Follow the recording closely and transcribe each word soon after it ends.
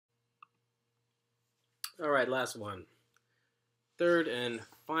All right, last one. Third and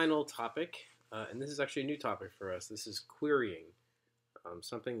final topic, and this is actually a new topic for us. This is querying,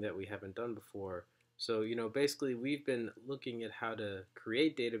 something that we haven't done before. So, basically we've been looking at how to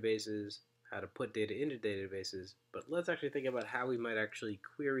create databases, how to put data into databases, but let's actually think about how we might actually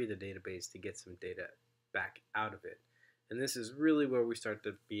query the database to get some data back out of it. And this is really where we start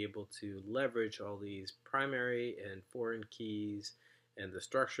to be able to leverage all these primary and foreign keys and the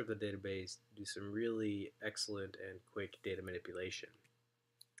structure of the database to do some really excellent and quick data manipulation.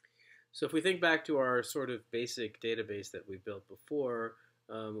 So if we think back to our sort of basic database that we built before,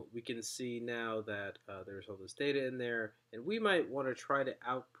 we can see now that there's all this data in there, and we might want to try to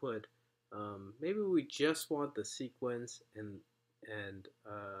output. Maybe we just want the sequence and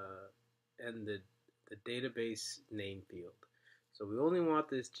the database name field. So we only want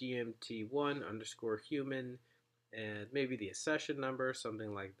this GMT1 underscore human, and maybe the accession number,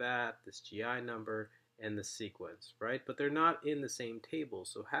 something like that, this GI number, and the sequence, right? But they're not in the same table,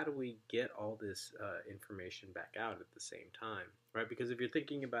 so how do we get all this information back out at the same time, right? Because if you're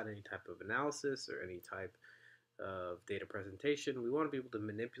thinking about any type of analysis or any type of data presentation, we want to be able to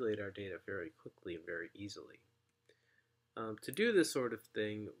manipulate our data very quickly and very easily. To do this sort of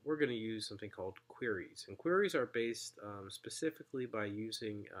thing, we're going to use something called queries. And queries are based specifically by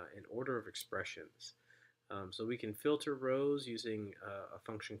using an order of expressions. So we can filter rows using a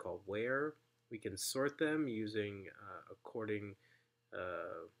function called where. We can sort them using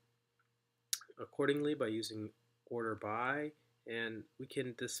accordingly by using order by. And we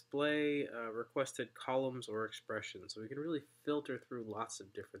can display requested columns or expressions. So we can really filter through lots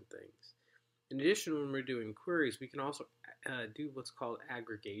of different things. In addition, when we're doing queries, we can also do what's called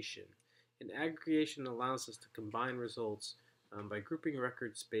aggregation. And aggregation allows us to combine results by grouping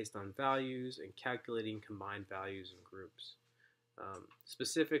records based on values and calculating combined values in groups.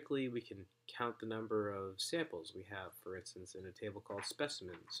 Specifically, we can count the number of samples we have, for instance, in a table called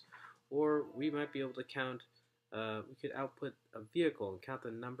specimens. Or we might be able to count, we could output a vehicle and count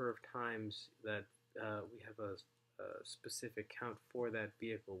the number of times that we have a specific count for that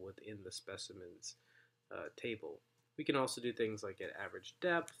vehicle within the specimens table. We can also do things like get average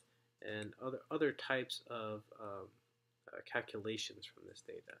depth and other types of calculations from this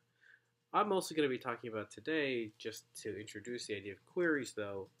data. I'm mostly going to be talking about today, just to introduce the idea of queries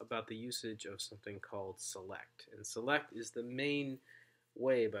though, about the usage of something called select. And select is the main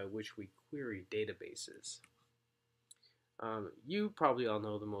way by which we query databases. You probably all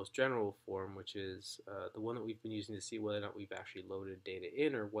know the most general form, which is the one that we've been using to see whether or not we've actually loaded data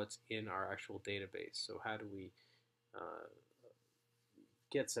in or what's in our actual database. So how do we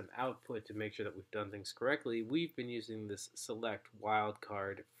get some output to make sure that we've done things correctly? We've been using this select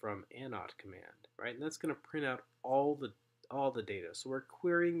wildcard from anot command, right? And that's going to print out all the data. So we're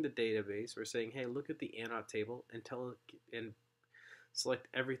querying the database. We're saying, hey, look at the anot table and select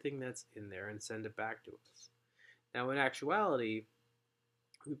everything that's in there and send it back to us. Now, in actuality,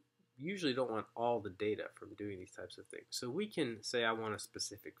 we usually don't want all the data from doing these types of things. So we can say I want a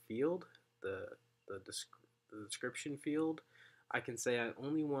specific field, the description field. I can say I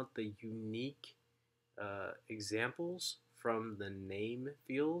only want the unique examples from the name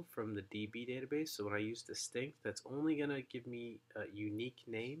field from the DB database. So when I use distinct, that's only going to give me unique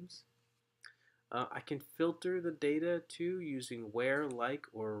names. I can filter the data too using where, like,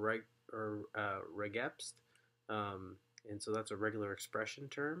 or regex. And so that's a regular expression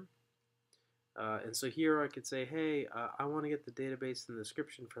term. And so here I could say, hey, I want to get the database and the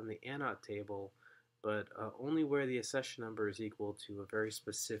description from the anot table, but only where the accession number is equal to a very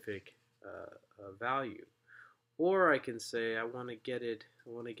specific value. Or I can say I want to get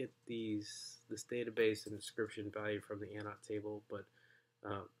this database and description value from the anot table, but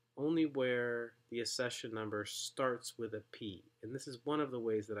only where the accession number starts with a P. And this is one of the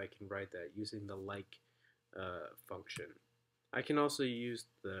ways that I can write that using the like function. I can also use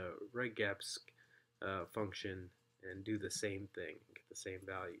the regex function and do the same thing, get the same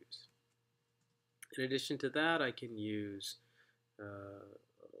values. In addition to that, I can use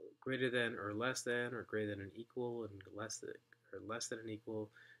greater than or less than, or greater than and equal, and less than and equal,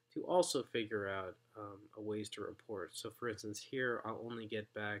 to also figure out ways to report. So for instance, here I'll only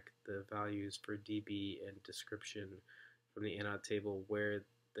get back the values for DB and description from the anot table where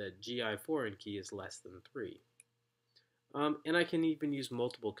the GI foreign key is less than 3. And I can even use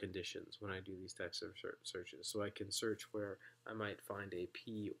multiple conditions when I do these types of searches. So I can search where I might find a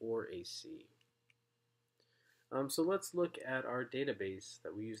P or a C. So let's look at our database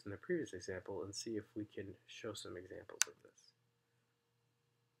that we used in the previous example and see if we can show some examples of this.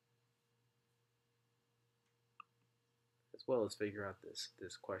 as well as figure out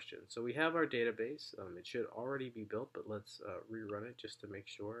this question. So we have our database. It should already be built, but let's rerun it just to make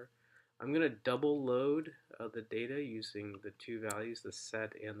sure. I'm going to double load the data using the two values, the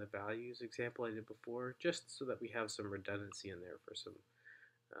set and the values example I did before, just so that we have some redundancy in there for some,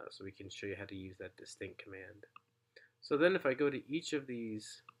 so we can show you how to use that distinct command. So then if I go to each of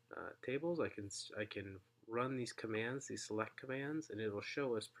these tables, I can run these commands, these select commands, and it will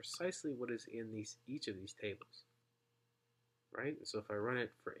show us precisely what is in each of these tables. Right? So if I run it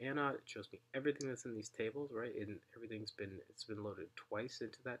for anot, it shows me everything that's in these tables, right? And it's been loaded twice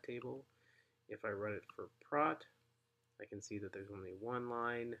into that table. If I run it for prot, I can see that there's only one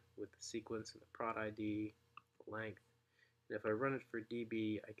line with the sequence and the prot ID, the length. And if I run it for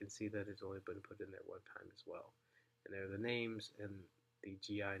db, I can see that it's only been put in there one time as well. And there are the names and the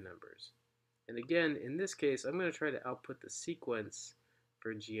GI numbers. And again, in this case, I'm going to try to output the sequence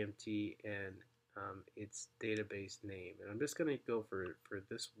for GMT and its database name. And I'm just going to go for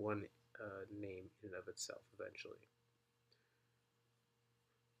this one name in and of itself eventually.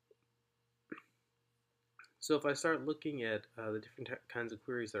 So if I start looking at the different kinds of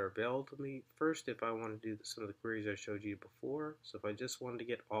queries that are available to me, first if I want to do some of the queries I showed you before, so if I just wanted to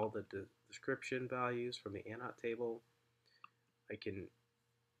get all the description values from the anot table, I can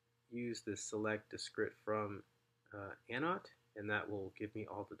use this select descript from anot, and that will give me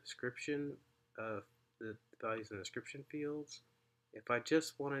all the description the values in the description fields. If I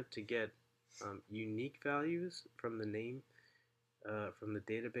just wanted to get unique values from the name, from the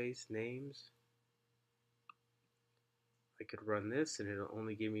database names, I could run this and it'll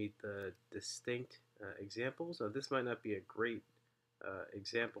only give me the distinct examples. Now this might not be a great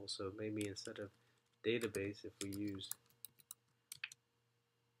example, so maybe instead of database, if we use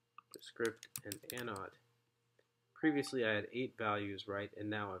descript and anot, previously I had 8 values, right, and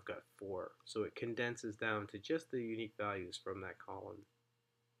now I've got 4. So it condenses down to just the unique values from that column.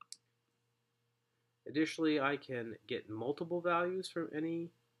 Additionally, I can get multiple values from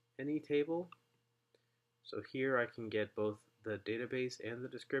any table. So here I can get both the database and the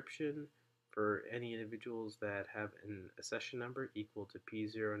description for any individuals that have a session number equal to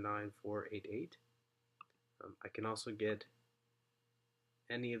P09488. I can also get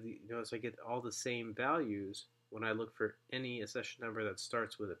any of the, notice I get all the same values when I look for any accession number that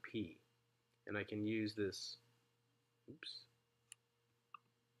starts with a P. And I can use this,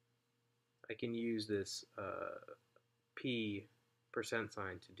 I can use this P percent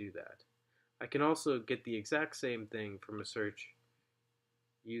sign to do that. I can also get the exact same thing from a search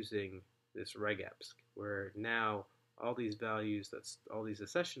using this regex, where now all these values, all these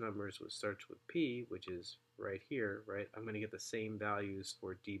accession numbers would start with P, which is right here, right? I'm going to get the same values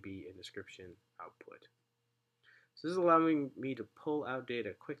for DB and description output. So this is allowing me to pull out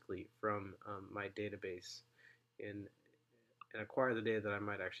data quickly from my database and acquire the data that I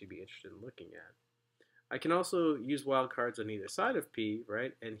might actually be interested in looking at. I can also use wildcards on either side of P,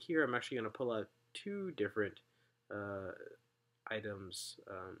 right? And here I'm actually going to pull out 2 different items,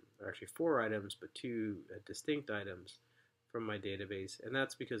 or actually 4 items, but 2 distinct items from my database. And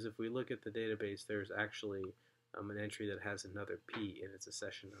that's because if we look at the database, there's actually an entry that has another P in its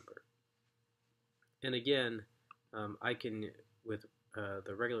accession number. And again, I can, with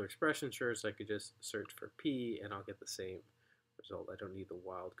the regular expression search, I could just search for P and I'll get the same result. I don't need the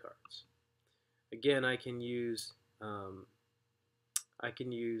wildcards. Again, I can use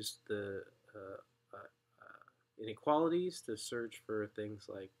the inequalities to search for things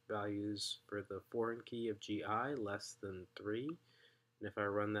like values for the foreign key of GI less than 3. And if I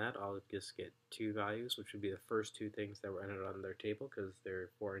run that, I'll just get 2 values, which would be the first 2 things that were entered on their table because their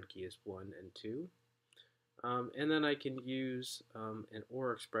foreign key is 1 and 2. And then I can use an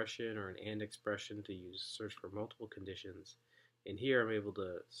OR expression or an AND expression to search for multiple conditions. And here I'm able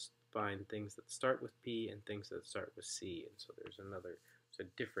to find things that start with P and things that start with C. And so there's a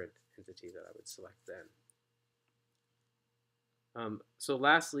different entity that I would select then. So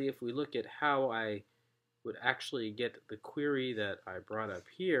lastly, if we look at how I would actually get the query that I brought up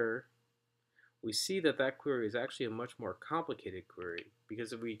here, we see that that query is actually a much more complicated query,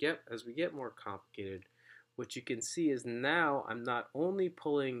 because as we get more complicated, what you can see is now I'm not only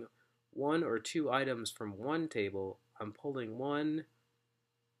pulling 1 or 2 items from one table, I'm pulling 1,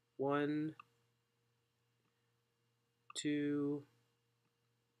 2,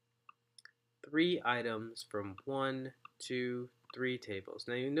 3 items from 1, 2, 3 tables.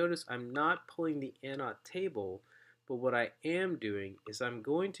 Now you notice I'm not pulling the anot table, but what I am doing is I'm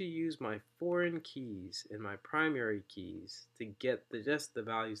going to use my foreign keys and my primary keys to get just the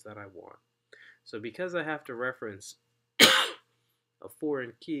values that I want. So because I have to reference a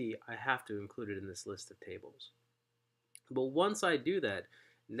foreign key, I have to include it in this list of tables. But once I do that,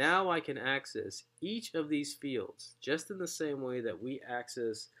 now I can access each of these fields just in the same way that we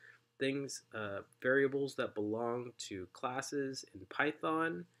access things, variables that belong to classes in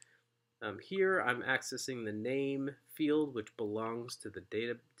Python. Here I'm accessing the name field, which belongs to the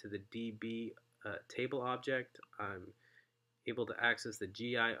DB table object. I'm able to access the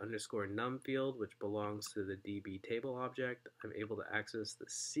GI_num field, which belongs to the DB table object. I'm able to access the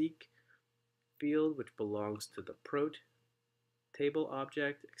seek field, which belongs to the prot table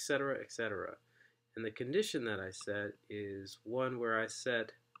object, etc., etc. And the condition that I set is one where I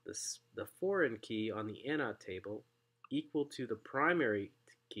set the foreign key on the anode table equal to the primary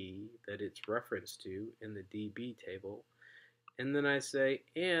key that it's referenced to in the DB table. And then I say,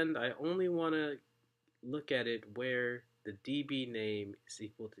 and I only want to look at it where the DB name is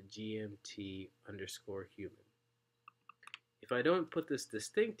equal to GMT_human. If I don't put this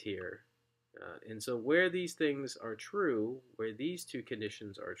distinct here, and so where these things are true, where these two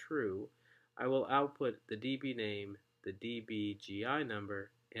conditions are true, I will output the DB name, the DB GI number,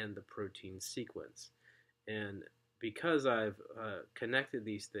 and the protein sequence. And because I've connected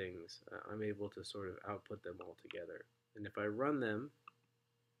these things, I'm able to sort of output them all together. And if I run them,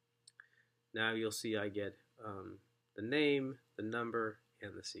 now you'll see I get the name, the number,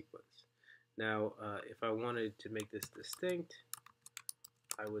 and the sequence. Now, if I wanted to make this distinct,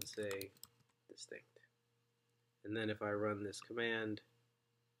 I would say distinct. And then if I run this command,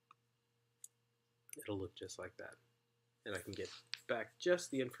 it'll look just like that. And I can get back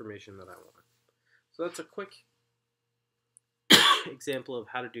just the information that I want. So that's a quick example of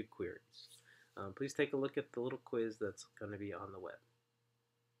how to do queries. Please take a look at the little quiz that's going to be on the web.